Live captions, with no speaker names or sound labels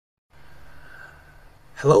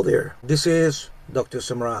Hello there, this is Dr.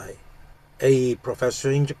 Samurai, a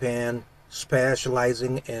professor in Japan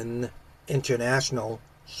specializing in international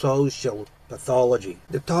social pathology.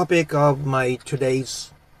 The topic of my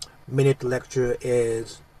today's minute lecture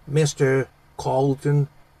is Mr. Colton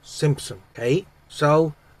Simpson. Okay,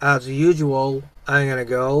 so as usual, I'm gonna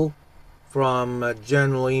go from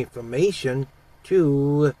general information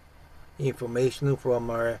to information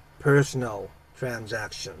from our personal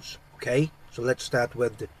transactions. Okay, so let's start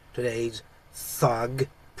with today's thug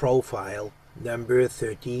profile number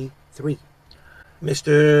 33.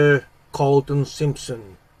 Mr. Colton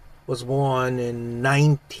Simpson was born in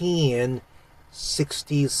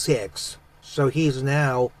 1966, so he's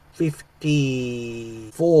now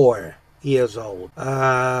 54 years old.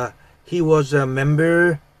 He was a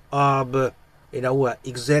member of,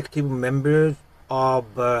 executive member of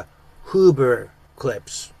Hoover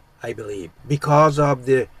Clips, I believe. Because of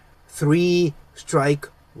the 3-strike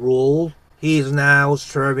rule, he is now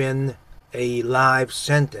serving a life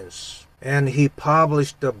sentence. And he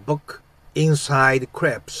published a book, Inside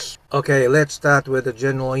Crips. Okay, let's start with the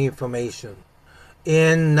general information.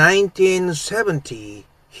 In 1970,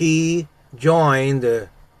 he joined the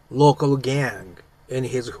local gang in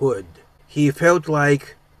his hood. He felt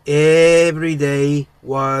like every day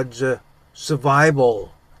was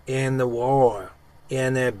survival in the war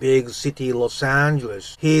in a big city, Los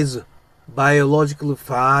Angeles. His biological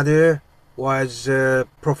father was a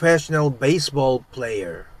professional baseball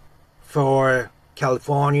player for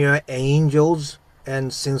California Angels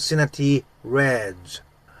and Cincinnati Reds.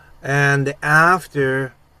 And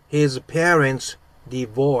after his parents'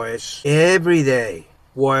 divorce, every day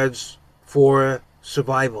was for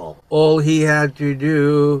survival. All he had to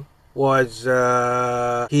do was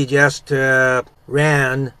he just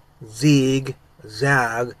ran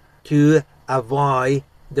zig-zag to avoid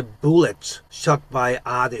the bullets shot by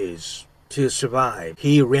others to survive.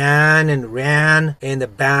 He ran and ran in the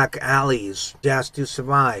back alleys just to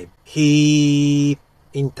survive. He,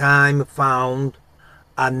 in time, found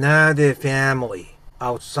another family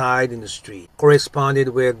outside in the street. Corresponded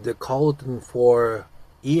with the Colton for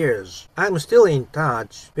years. I'm still in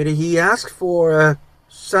touch, but he asked for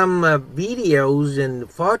some videos and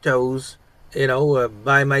photos,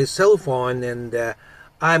 by my cell phone, and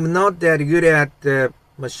I'm not that good at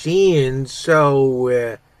machines,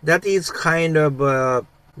 so that is kind of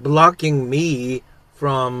blocking me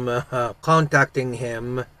from contacting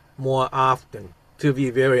him more often, to be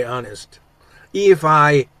very honest. If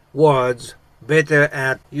I was better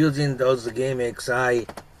at using those gimmicks, I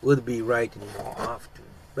would be writing more often.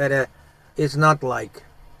 But it's not like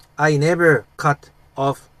I never cut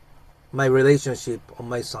off my relationship on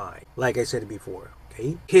my side, like I said before.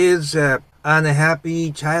 Okay, his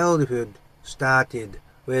unhappy childhood started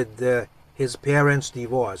with his parents'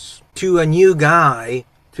 divorce to a new guy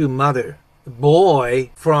to mother. The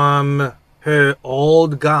boy from her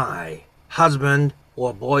old guy, husband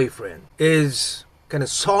or boyfriend, is kind of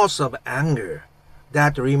source of anger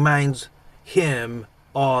that reminds him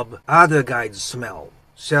of other guy's smell.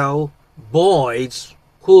 So boys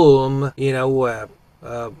whom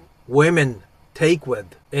women take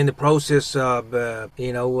with in the process of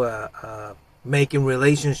making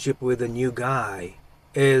relationship with a new guy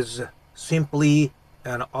is simply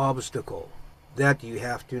an obstacle that you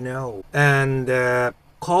have to know. And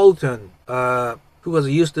Colton, who was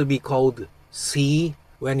used to be called C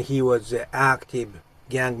when he was an active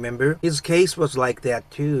gang member, his case was like that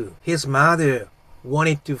too. His mother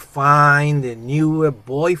wanted to find a new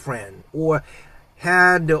boyfriend, or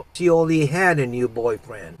she already had a new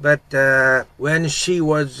boyfriend. But when she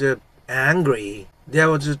was angry, there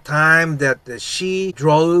was a time that she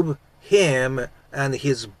drove him and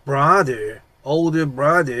his older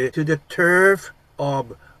brother, to the turf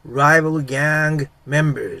of rival gang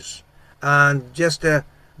members and just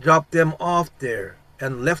dropped them off there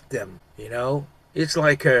and left them. It's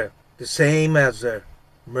like the same as a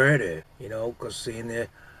murder, because in a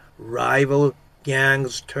rival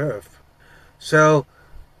gang's turf. So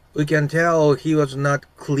we can tell he was not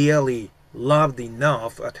clearly loved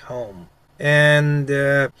enough at home. And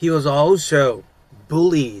he was also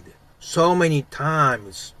bullied so many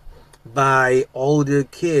times by older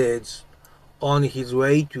kids on his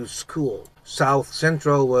way to school. South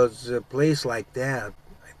Central was a place like that,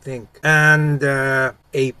 I think. And a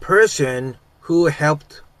person who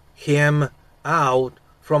helped him out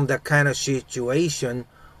from that kind of situation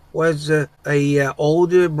was a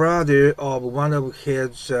older brother of one of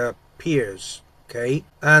his peers. Okay,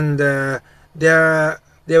 and there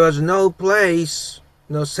was no place,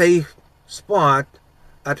 no safe spot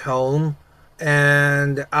at home,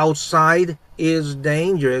 and outside is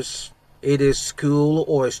dangerous. It is school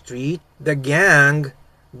or street. The gang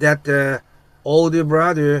that the older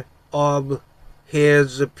brother of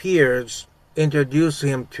his peers introduced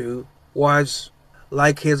him to was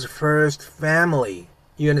like his first family.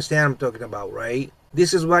 You understand what I'm talking about, right?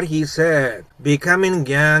 This is what he said. Becoming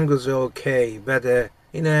gang was okay, but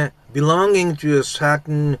belonging to a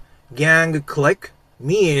certain gang clique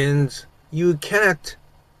means you cannot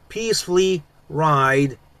peacefully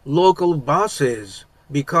ride local buses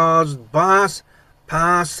because bus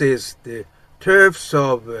passes the turfs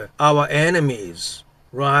of our enemies,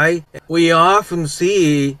 right? We often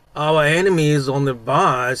see our enemies on the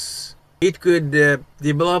bus. It could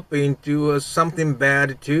develop into something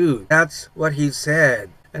bad too. That's what he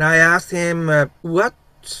said. And I asked him, what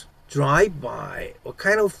drive-by? What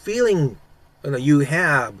kind of feeling you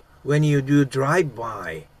have when you do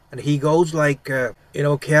drive-by? And he goes like,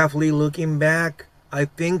 carefully looking back, I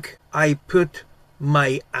think I put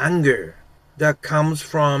my anger that comes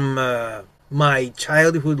from my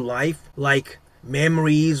childhood life, like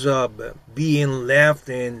memories of being left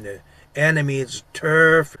in the enemy's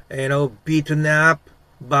turf, beaten up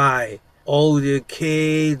by all the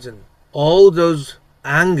kids, and all those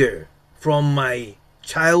anger from my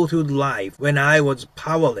childhood life when I was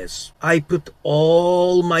powerless. I put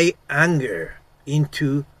all my anger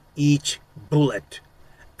into each bullet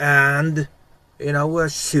and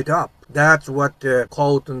shoot up. That's what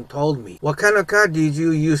Colton told me. What kind of car did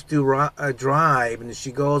you used to drive? And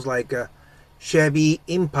she goes like a Chevy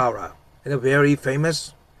Impala, very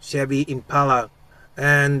famous Chevy Impala.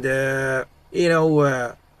 And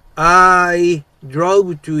I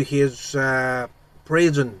drove to his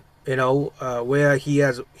prison, where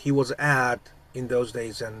he was at in those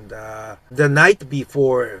days. And the night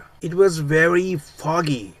before, it was very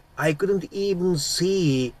foggy. I couldn't even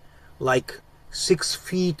see like 6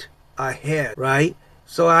 feet ahead, right?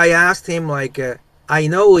 So I asked him like, I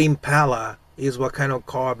know Impala is what kind of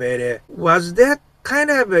car, but was that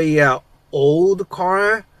kind of a old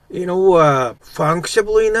car,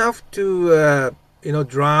 functional enough to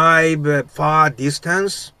drive far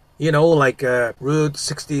distance, like Route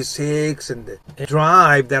 66, and the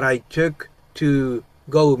drive that I took to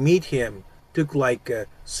go meet him took like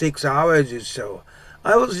 6 hours or so.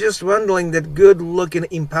 I was just wondering that good-looking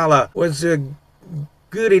Impala was a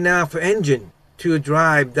good enough engine to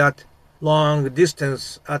drive that long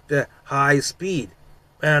distance at the high speed.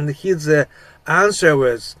 And his answer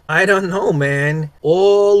was, I don't know, man.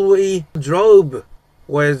 All we drove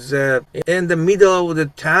was in the middle of the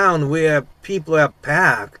town where people are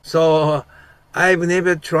packed. So I've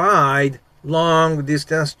never tried long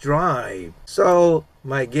distance drive. So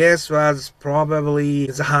my guess was probably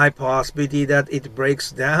it's a high possibility that it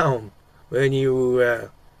breaks down when you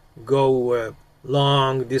go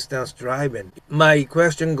long distance driving. My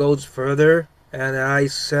question goes further, and I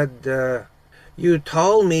said, you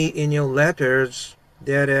told me in your letters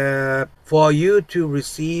that for you to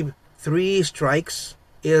receive 3 strikes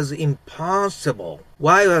is impossible.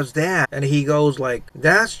 Why was that? And he goes like,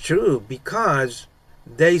 that's true, because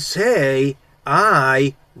they say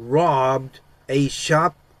I robbed a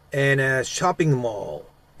shop in a shopping mall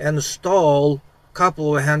and stole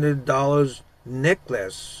couple of $100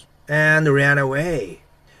 necklace and ran away.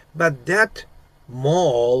 But that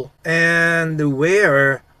mall and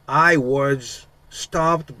where I was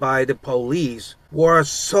stopped by the police were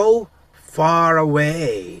so far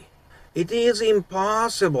away. It is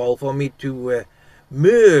impossible for me to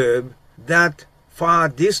move that far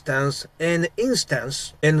distance in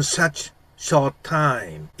instance in such short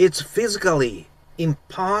time. It's physically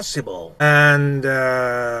impossible. And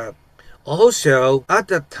also, at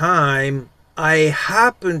the time, I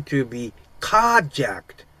happened to be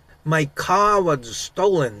carjacked. My car was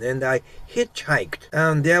stolen and I hitchhiked.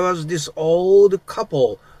 And there was this old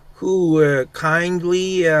couple who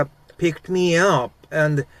kindly picked me up.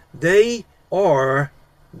 And they are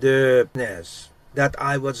the witness that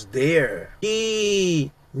I was there.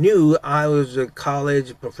 He knew I was a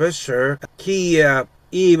college professor. He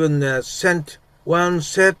even sent one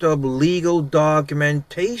set of legal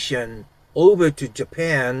documentation over to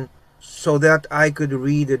Japan so that I could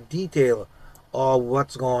read the detail of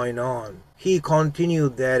what's going on. He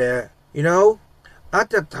continued that, at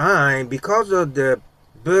the time, because of the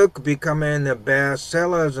book becoming a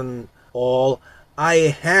bestsellers and all, I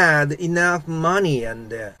had enough money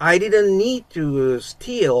and I didn't need to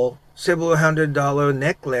steal several $100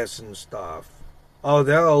 necklace and stuff.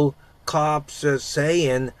 Although cops are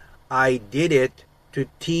saying I did it to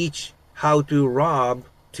teach how to rob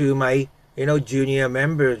to my, junior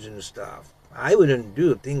members and stuff. I wouldn't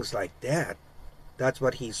do things like that. That's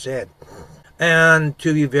what he said. And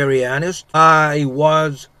to be very honest, I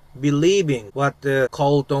was believing what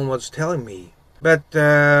Colton was telling me. But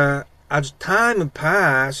as time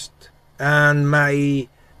passed and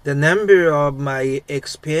the number of my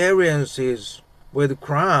experiences with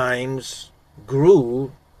crimes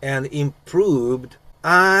grew and improved,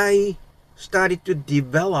 I started to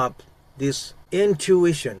develop this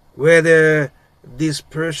intuition whether this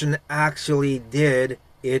person actually did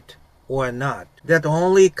it or not. That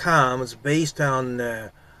only comes based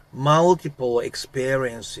on multiple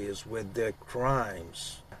experiences with the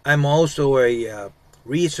crimes. I'm also a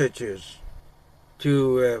researcher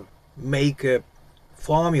to make a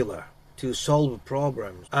formula to solve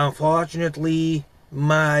problems. Unfortunately,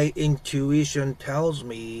 my intuition tells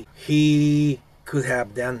me he could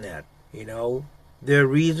have done that, you know. The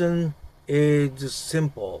reason is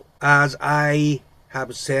simple. As I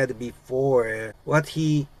have said before, what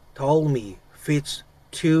he told me fits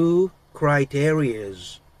two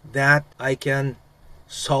criterias that I can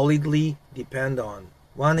solidly depend on.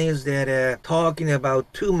 One is that talking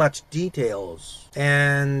about too much details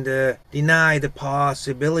and deny the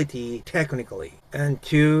possibility technically. And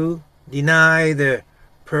two, deny the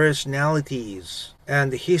personalities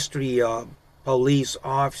and the history of police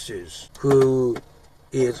officers who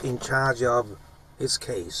is in charge of his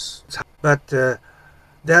case. But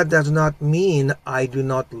that does not mean I do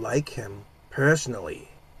not like him personally.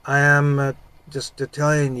 I am just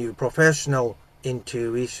telling you professional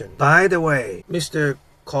intuition. By the way, Mr.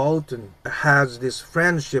 Colton has this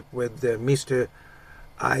friendship with Mr.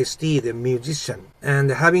 Ice-T, the musician.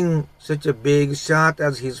 And having such a big shot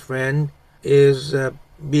as his friend is a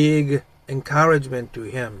big encouragement to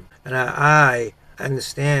him. And I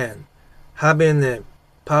understand having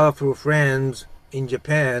powerful friends in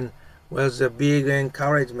Japan was a big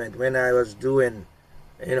encouragement when I was doing,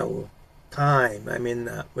 time. I mean,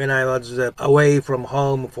 when I was away from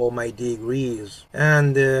home for my degrees.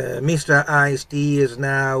 And Mr. Ice-T is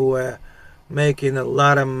now making a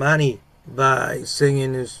lot of money by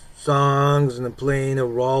singing his songs and playing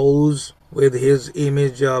roles with his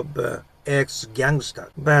image of ex-gangster.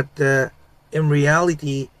 But in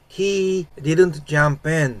reality, he didn't jump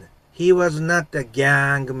in. He was not a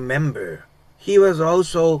gang member. He was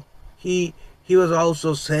also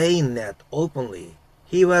saying that openly.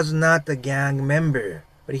 He was not a gang member,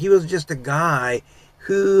 but he was just a guy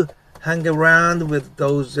who hung around with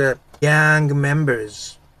those gang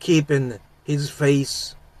members, keeping his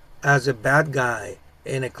face as a bad guy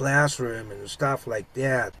in a classroom and stuff like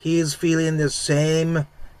that. He is feeling the same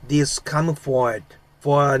discomfort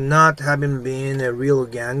for not having been a real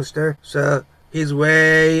gangster. So his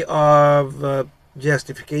way of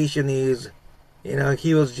justification is,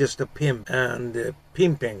 he was just a pimp, and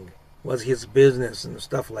pimping was his business and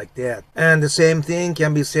stuff like that. And the same thing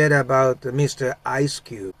can be said about Mr. Ice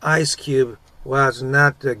Cube. Ice Cube was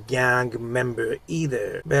not a gang member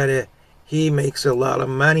either, but he makes a lot of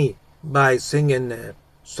money by singing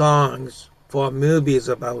songs for movies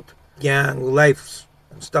about gang lives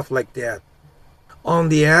and stuff like that. On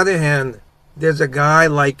the other hand, there's a guy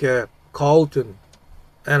like Colton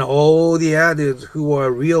and all the others who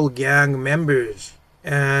are real gang members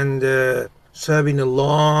and serving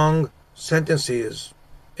long sentences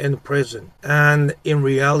in prison. And in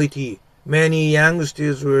reality, many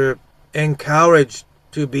youngsters were encouraged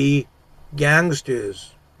to be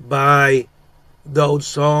gangsters by those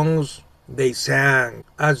songs they sang.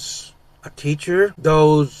 As a teacher,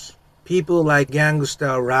 those people like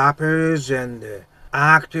gangster rappers and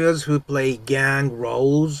actors who play gang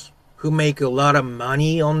roles, who make a lot of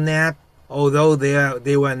money on that, although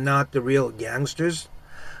they were not the real gangsters,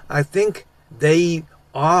 I think they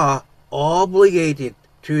are obligated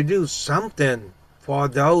to do something for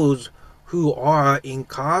those who are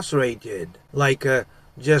incarcerated, like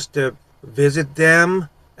just visit them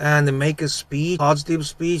and make a speech, positive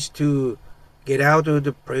speech to get out of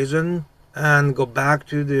the prison and go back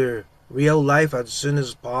to their real life as soon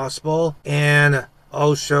as possible, and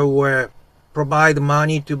also provide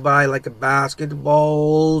money to buy like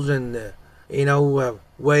basketballs and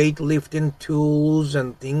weightlifting tools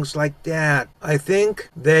and things like that. I think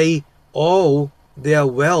they owe their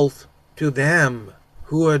wealth to them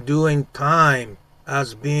who are doing time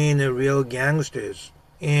as being real gangsters.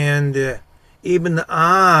 And even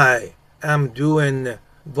I am doing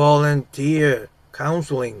volunteer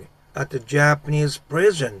counseling at the Japanese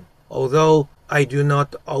prison, although I do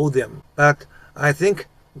not owe them. But I think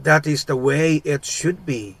that is the way it should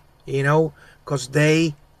be, because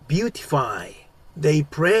they beautify, they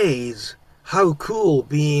praise how cool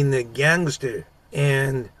being a gangster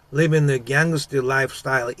and living the gangster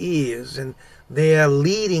lifestyle is, and they are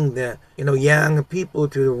leading the young people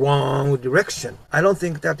to the wrong direction. I don't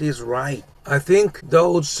think that is right. I think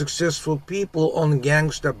those successful people on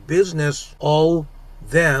gangster business owe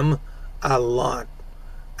them a lot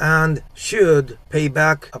and should pay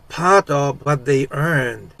back a part of what they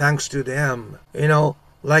earned thanks to them.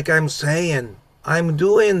 Like I'm saying, I'm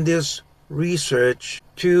doing this research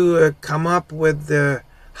to come up with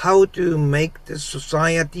how to make the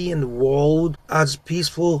society and the world as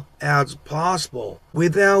peaceful as possible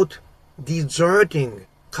without deserting,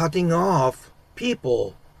 cutting off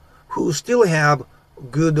people who still have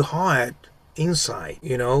good heart inside.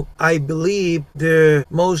 I believe the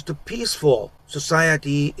most peaceful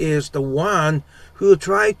society is the one who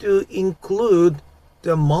try to include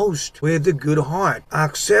the most with the good heart,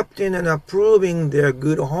 accepting and approving their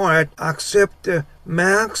good heart, accept the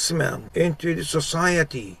maximum into the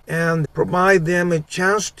society and provide them a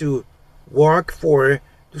chance to work for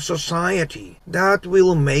the society. That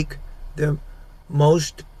will make the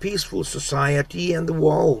most peaceful society in the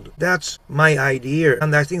world. That's my idea,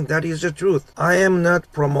 and I think that is the truth. I am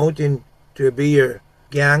not promoting to be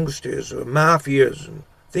gangsters or mafias and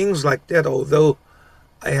things like that, although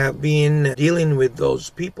I have been dealing with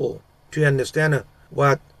those people to understand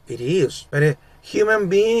what it is. But human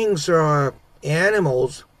beings are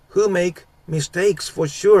animals who make mistakes for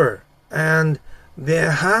sure, and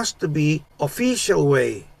there has to be official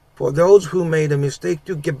way for those who made a mistake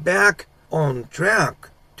to get back on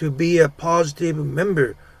track, to be a positive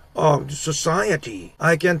member of the society.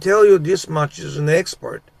 I can tell you this much as an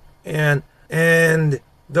expert, and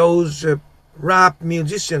those rap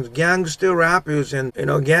musicians, gangster rappers, and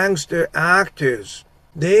gangster actors,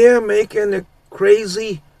 they are making a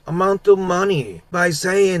crazy amount of money by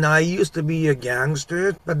saying I used to be a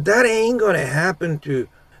gangster, but that ain't gonna happen to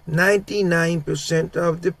 99%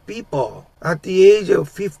 of the people at the age of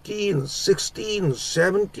 15, 16,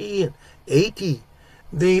 17, 80.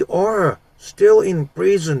 They are still in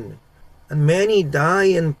prison, and many die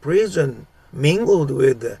in prison, mingled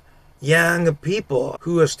with young people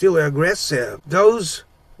who are still aggressive. Those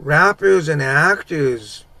rappers and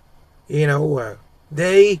actors,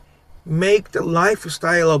 they make the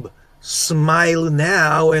lifestyle of smile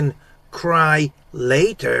now and cry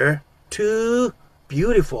later too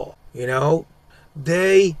beautiful.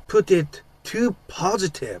 They put it too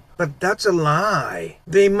positive, but that's a lie.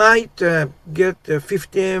 They might get a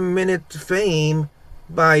 15-minute fame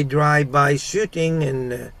by drive-by shooting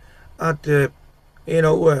and at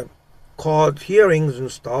court hearings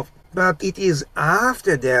and stuff, but it is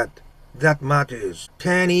after that matters.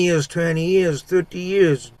 10 years, 20 years, 30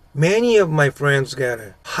 years. Many of my friends got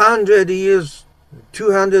 100 years,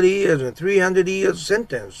 200 years, and 300 years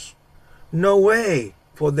sentence. No way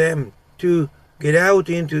for them to get out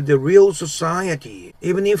into the real society,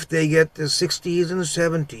 even if they get the 60s and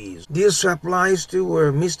 70s. This applies to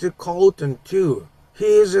Mr. Colton too. He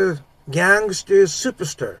is a gangster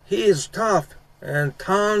superstar. He is tough and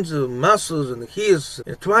tons of muscles, and he is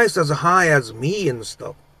twice as high as me and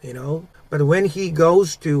stuff, But when he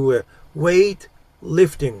goes to weight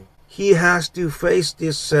lifting, he has to face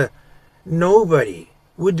this nobody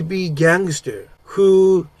would-be gangster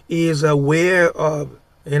who is aware of,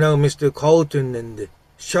 Mr. Colton and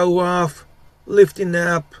show off, lifting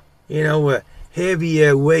up, a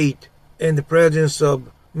heavier weight in the presence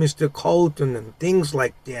of Mr. Colton and things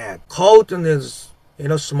like that. Colton is,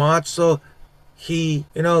 smart, so he,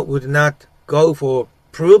 would not go for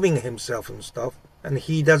proving himself and stuff. And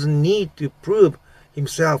he doesn't need to prove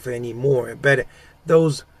himself anymore. But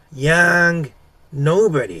those young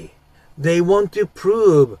nobody, they want to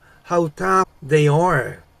prove how tough they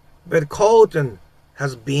are. But Colton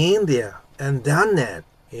has been there and done that,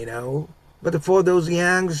 But for those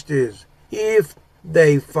youngsters, if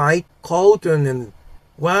they fight Colton and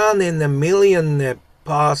 1 in a million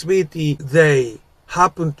possibility they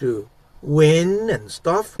happen to win and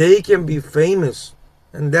stuff, they can be famous.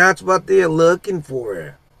 And that's what they're looking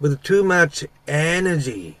for. With too much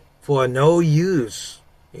energy for no use,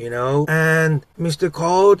 And Mr.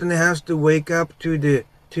 Colton has to wake up to the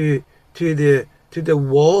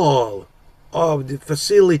wall of the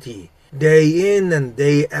facility day in and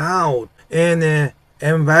day out in an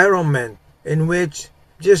environment in which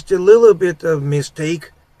just a little bit of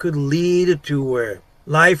mistake could lead to a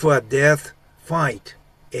life or death fight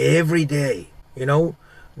every day.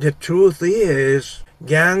 The truth is,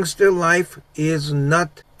 gangster life is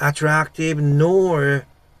not attractive nor,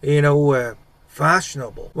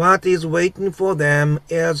 fashionable. What is waiting for them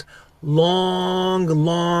is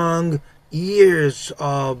long years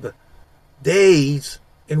of days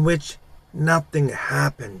in which nothing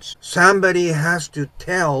happens. Somebody has to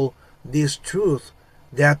tell this truth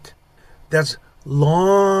that that's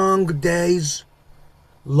long days,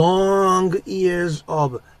 long years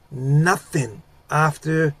of nothing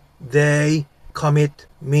after they commit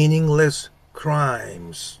meaningless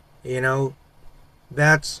crimes.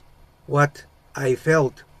 That's what I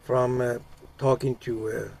felt from talking to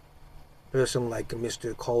a person like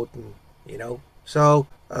Mr. Colton. So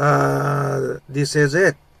this is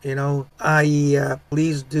it. I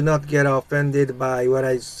please do not get offended by what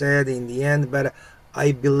I said in the end, but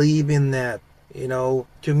I believe in that.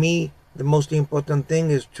 To me, the most important thing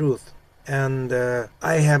is truth, and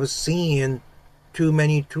I have seen too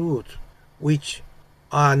many truths which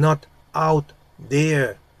are not out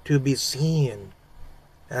there to be seen,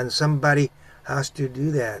 and somebody has to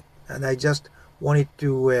do that. And I just wanted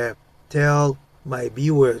to tell my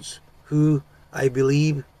viewers, who I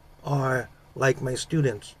believe are like my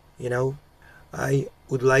students. I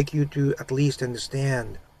would like you to at least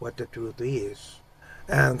understand what the truth is.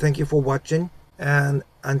 And thank you for watching, and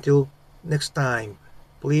until next time,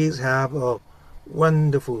 please have a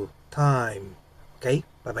wonderful time. Okay,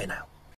 bye bye now.